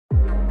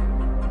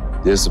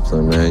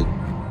Discipline, man.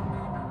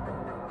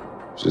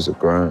 It's just a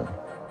grind.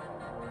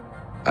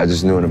 I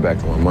just knew in the back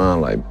of my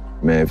mind, like,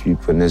 man, if you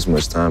putting this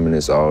much time in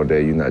this all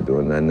day, you're not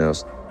doing nothing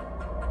else.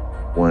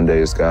 One day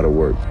it's gotta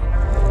work.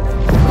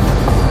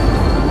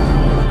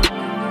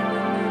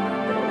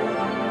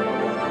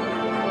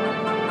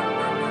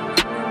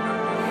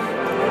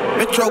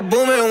 Metro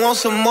Boomin want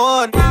some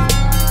more.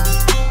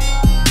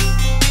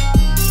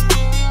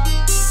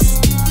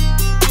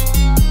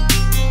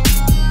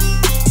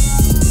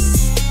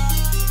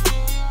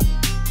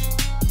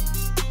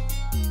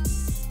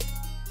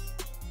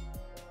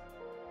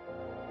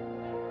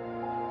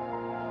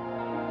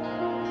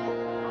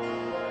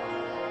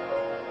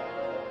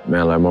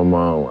 Man, like my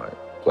mom, like,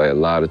 play a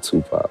lot of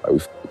Tupac. Like, we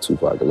fuck with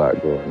Tupac a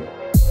lot growing up.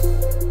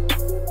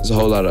 There's a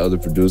whole lot of other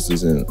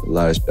producers and a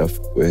lot of stuff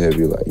with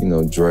heavy, like, you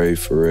know, Dre,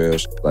 Pharrell,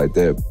 shit like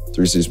that.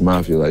 3 6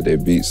 Mafia, like, their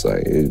beats,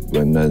 like, it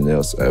wasn't nothing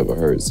else I ever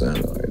heard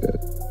sounding like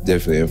that.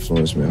 Definitely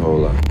influenced me a whole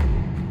lot.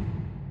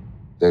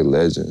 They're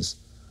legends,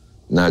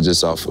 not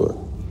just off of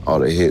all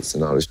the hits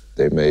and all the shit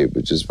they made,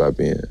 but just by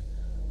being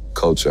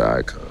culture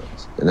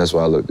icons. And that's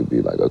why I look to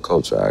be like a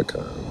culture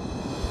icon.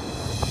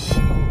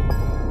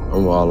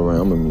 I'm all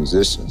around, I'm a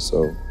musician,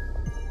 so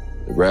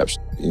the rap,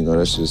 you know,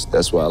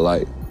 that's what I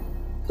like.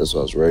 That's what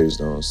I was raised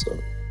on, so.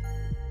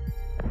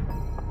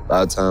 A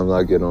lot of times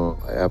I get on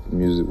like Apple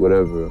Music,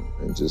 whatever,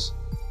 and just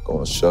go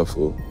and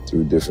shuffle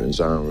through different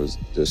genres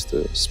just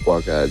to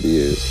spark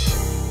ideas.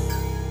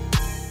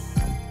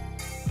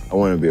 I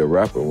wanted to be a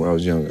rapper when I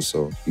was younger,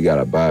 so you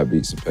gotta buy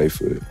beats and pay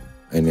for it.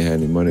 I didn't have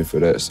any money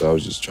for that, so I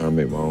was just trying to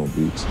make my own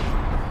beats.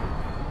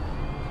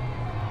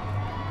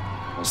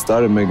 I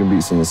started making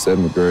beats in the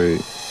 7th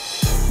grade.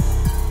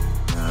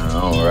 I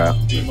don't rap.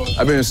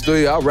 I've been in the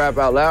studio, I rap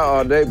out loud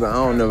all day, but I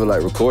don't never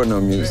like record no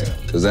music,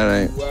 because that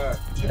ain't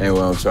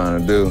what I'm trying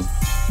to do.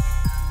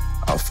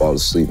 I'll fall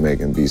asleep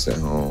making beats at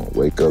home,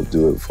 wake up,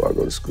 do it before I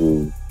go to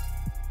school.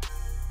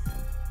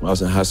 When I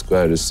was in high school,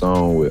 I had this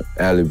song with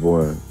Alley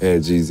Boy,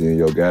 had Jeezy and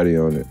Yo Gotti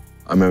on it.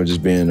 I remember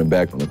just being in the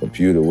back on the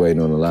computer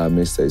waiting on the live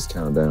mixtapes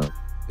countdown.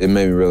 It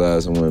made me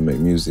realize I wanted to make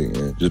music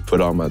and just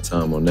put all my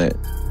time on that.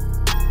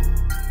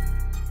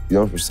 You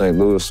know, I'm from St.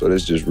 Louis, so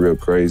it's just real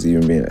crazy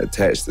even being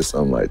attached to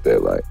something like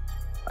that. Like,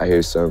 I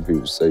hear certain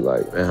people say,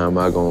 like, man, how am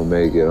I gonna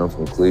make it? I'm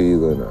from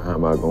Cleveland, or how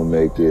am I gonna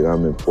make it?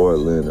 I'm in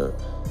Portland, or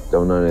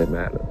don't none of that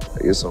matter.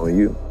 Like, it's on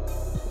you.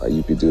 Like,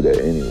 you could do that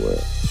anywhere.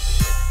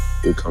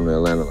 We'd come to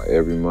Atlanta like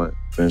every month.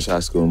 Finished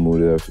high school and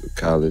moved there for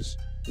college.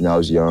 And I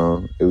was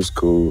young, it was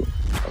cool,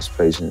 I was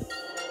patient.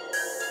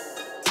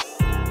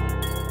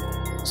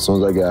 As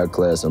soon as I got out of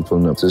class, I'm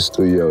pulling up to the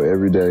studio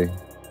every day.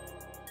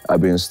 I'd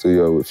be in the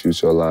studio with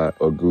Future a lot,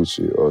 or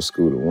Gucci, or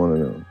Scooter, one of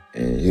them.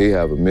 And he'd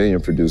have a million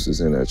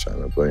producers in there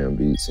trying to play him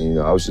beats. And, you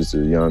know, I was just a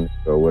young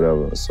or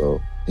whatever. So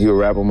he would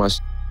rap on my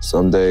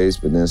some days,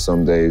 but then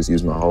some days he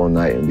use my whole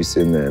night and be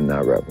sitting there and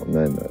not rap on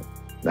nothing.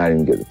 Not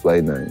even get to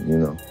play nothing, you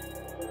know.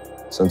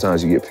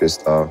 Sometimes you get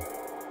pissed off.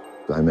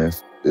 Like, man,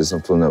 this,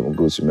 I'm pulling up on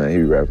Gucci, man. He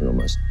be rapping on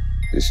my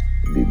this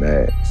be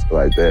mad,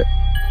 like that.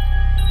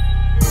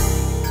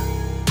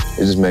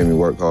 It just made me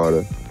work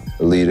harder.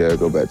 Leave there,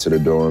 go back to the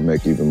dorm,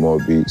 make even more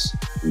beats.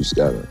 You just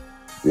gotta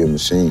be a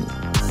machine.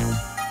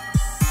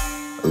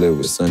 I lived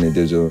with Sonny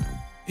Digital.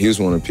 He was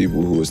one of the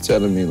people who was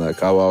telling me,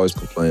 like, I was always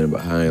complaining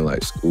about how I ain't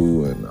like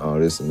school and all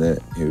this and that.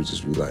 He would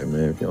just be like,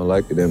 man, if you don't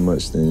like it that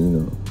much, then, you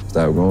know,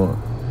 stop going.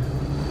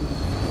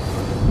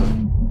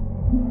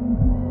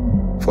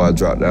 Before I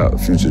dropped out,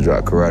 Future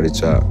dropped Karate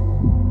Chop.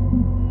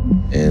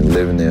 And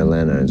living in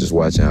Atlanta and just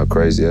watching how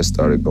crazy that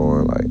started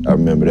going, like, I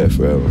remember that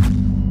forever.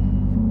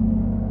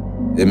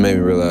 It made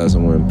me realize I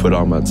wanted to put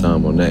all my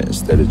time on that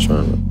instead of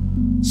trying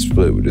to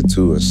split with the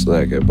two and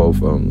slack at both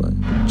of them.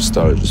 Like,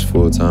 started just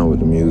full time with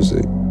the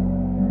music.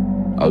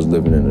 I was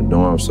living in a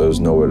dorm, so there's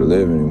nowhere to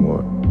live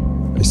anymore.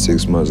 Like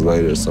 6 months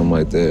later, something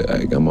like that,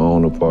 I got my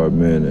own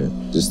apartment,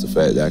 and just the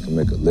fact that I can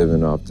make a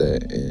living off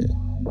that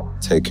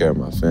and take care of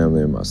my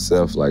family and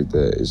myself like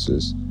that,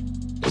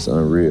 it's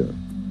unreal.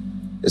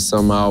 It's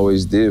something I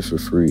always did for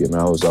free, and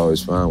I was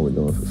always fine with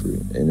doing for free.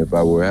 And if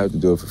I were to have to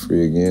do it for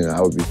free again, I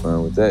would be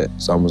fine with that.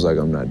 It's almost like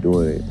I'm not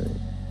doing anything,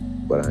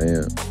 but I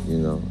am, you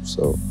know?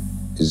 So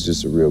it's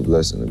just a real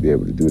blessing to be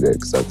able to do that,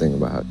 because I think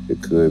about how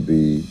it could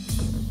be,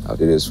 how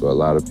it is for a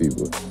lot of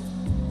people.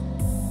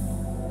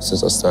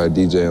 Since I started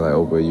DJing like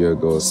over a year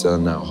ago,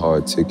 selling out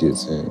hard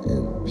tickets and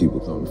people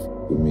coming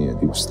with me and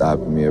people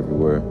stopping me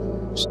everywhere.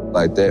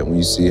 Like that, when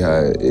you see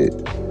how it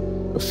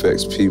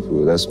affects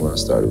people, that's when I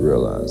started to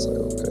realize,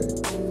 like, okay.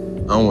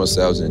 I don't want to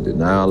say I was in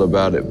denial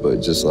about it,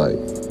 but just like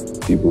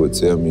people would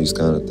tell me these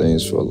kind of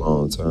things for a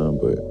long time,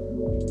 but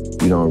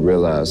you don't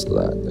realize a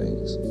lot of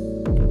things.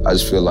 I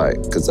just feel like,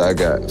 because I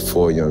got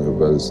 4 younger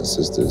brothers and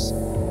sisters,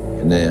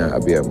 and then I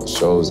be at my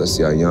shows, I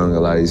see how young a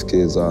lot of these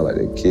kids are, like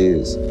they're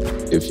kids.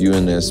 If you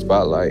in that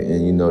spotlight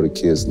and you know the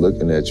kids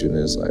looking at you,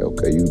 then it's like,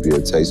 okay, you be a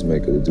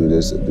tastemaker to do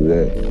this or do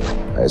that.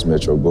 As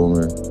Metro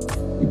Boomin,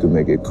 you could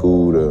make it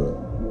cool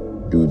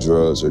to do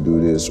drugs or do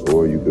this,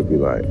 or you could be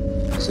like,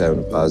 just having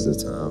a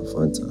positive time,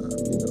 fun time,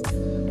 you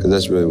know? Because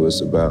that's really what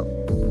it's about.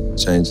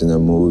 changing their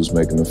moods,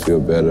 making them feel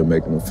better,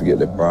 making them forget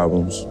their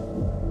problems.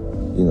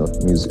 You know,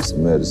 music's a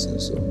medicine,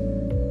 so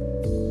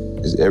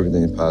it's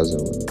everything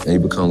positive. And you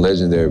become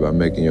legendary by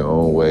making your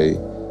own way,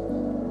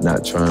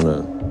 not trying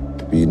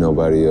to be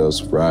nobody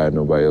else, ride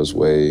nobody else's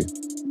way,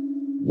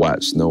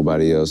 watch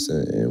nobody else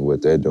and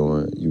what they're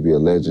doing. You be a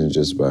legend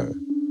just by,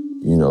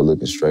 you know,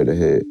 looking straight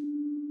ahead.